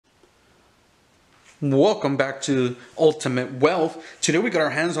Welcome back to Ultimate Wealth. Today we got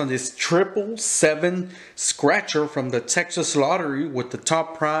our hands on this 777 scratcher from the Texas lottery with the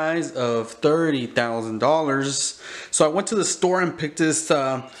top prize of $30,000. So I went to the store and picked this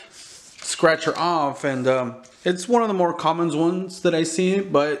scratcher off, and it's one of the more common ones that I see,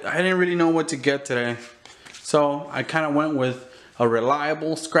 but I didn't really know what to get today. So I kind of went with a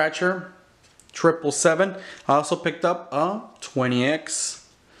reliable scratcher, 777. I also picked up a 20X.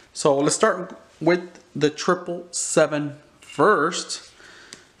 So let's start with the 777 first.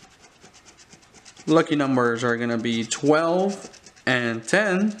 Lucky numbers are gonna be 12 and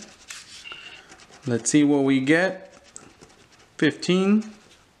 10. Let's see what we get. 15.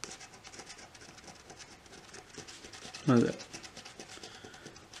 What is it?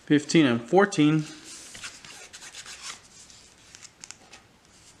 15 and 14.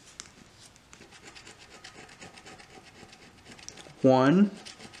 1,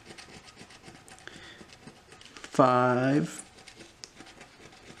 5,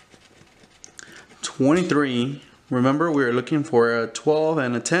 23. Remember, we were looking for a 12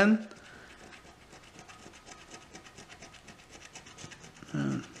 and a 10.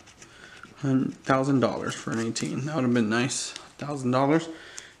 $1,000 for an 18. That would have been nice. $1,000.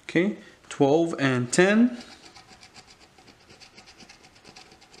 Okay, 12 and 10.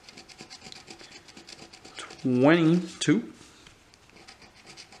 22.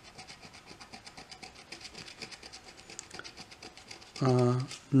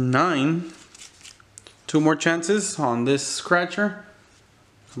 9. 2 more chances on this scratcher.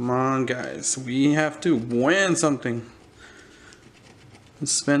 Come on, guys, we have to win something. I'm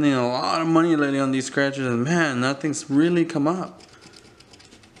spending a lot of money lately on these scratchers, and man, nothing's really come up.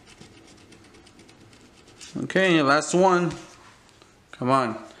 Okay, last one. Come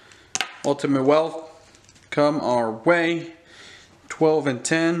on, Ultimate Wealth, come our way. 12 and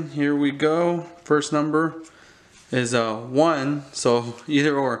 10. Here we go. First number is a 1, so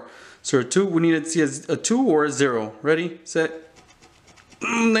either or. So a 2, we need to see a 2 or a 0. Ready, set.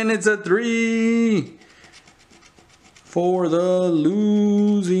 Then it's a 3 for the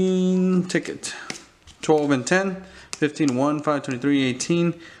losing ticket. 12 and 10, 15, 1, 5, 23,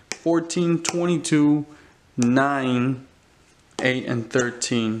 18, 14, 22, 9, 8, and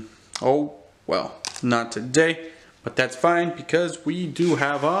 13. Oh, well, not today, but that's fine because we do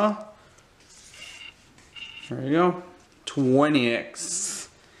have a, there you go, 20X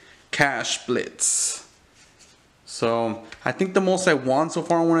Cash Blitz. So I think the most I won so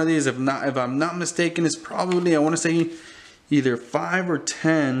far on one of these, if I'm not mistaken, is probably, I want to say either 5 or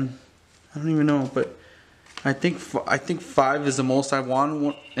 10. I don't even know, but I think 5 is the most I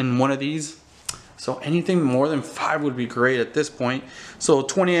won in one of these. So anything more than 5 would be great at this point. So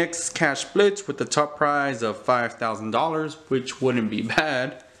 20X Cash Blitz with the top prize of $5,000, which wouldn't be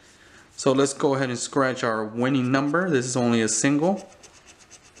bad. So let's go ahead and scratch our winning number. This is only a single.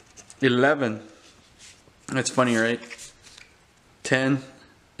 11. That's funny, right? 10,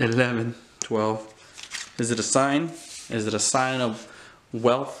 11, 12. Is it a sign? Is it a sign of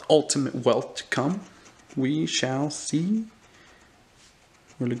wealth, ultimate wealth to come? We shall see.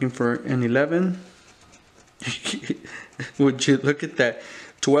 We're looking for an 11. Would you look at that?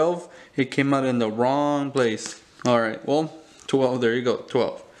 12, it came out in the wrong place. Alright, well, 12, there you go,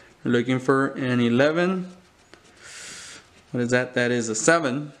 12. We're looking for an 11. What is that? That is a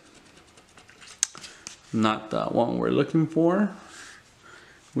 7. Not the one we're looking for.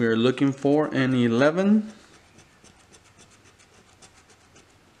 We're looking for an 11.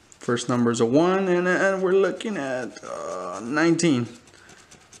 First number is a 1, and we're looking at 19.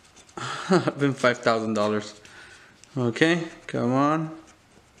 Been $5,000. Okay, come on.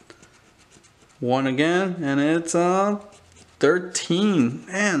 1 again, and it's 13.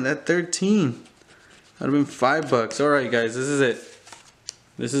 Man, that 13. That'd have been $5. Alright, guys, this is it.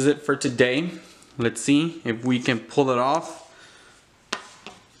 This is it for today. Let's see if we can pull it off.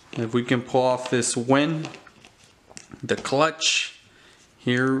 If we can pull off this win. The clutch.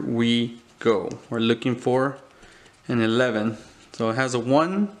 Here we go. We're looking for an 11. So it has a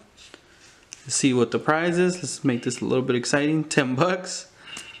 1. Let's see what the prize is. Let's make this a little bit exciting. $10.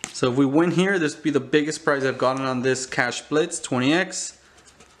 So if we win here, this would be the biggest prize I've gotten on this Cash Blitz 20X.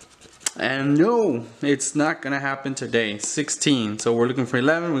 And no, it's not gonna happen today. 16. So we're looking for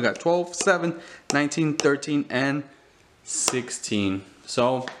 11. We got 12, 7, 19, 13, and 16.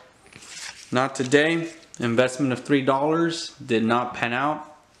 So not today. Investment of $3 did not pan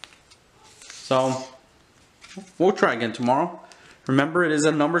out. So we'll try again tomorrow. Remember, it is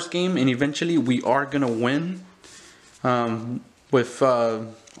a numbers game, and eventually we are gonna win. With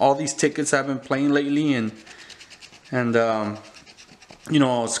all these tickets I've been playing lately, and you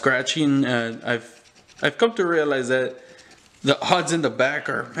know, scratching, I've I've come to realize that the odds in the back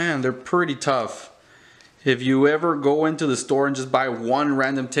are, man, they're pretty tough. If you ever go into the store and just buy one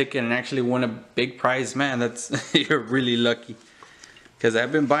random ticket and actually win a big prize, man, that's you're really lucky. Because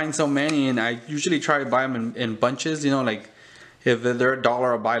I've been buying so many, and I usually try to buy them in bunches, you know, like if they're $1,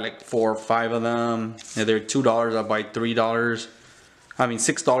 I'll buy like 4 or 5 of them. If they're $2, I'll buy $3. I mean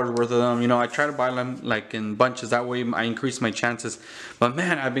 $6 worth of them. You know, I try to buy them like in bunches. That way I increase my chances. But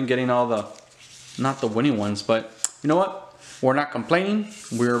man, I've been getting all the, not the winning ones, but you know what? We're not complaining.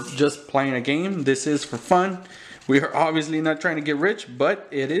 We're just playing a game. This is for fun. We are obviously not trying to get rich, but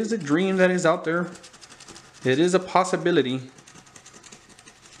it is a dream that is out there. It is a possibility.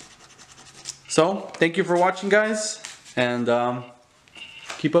 So, thank you for watching, guys. And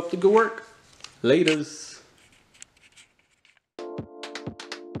keep up the good work. Laters.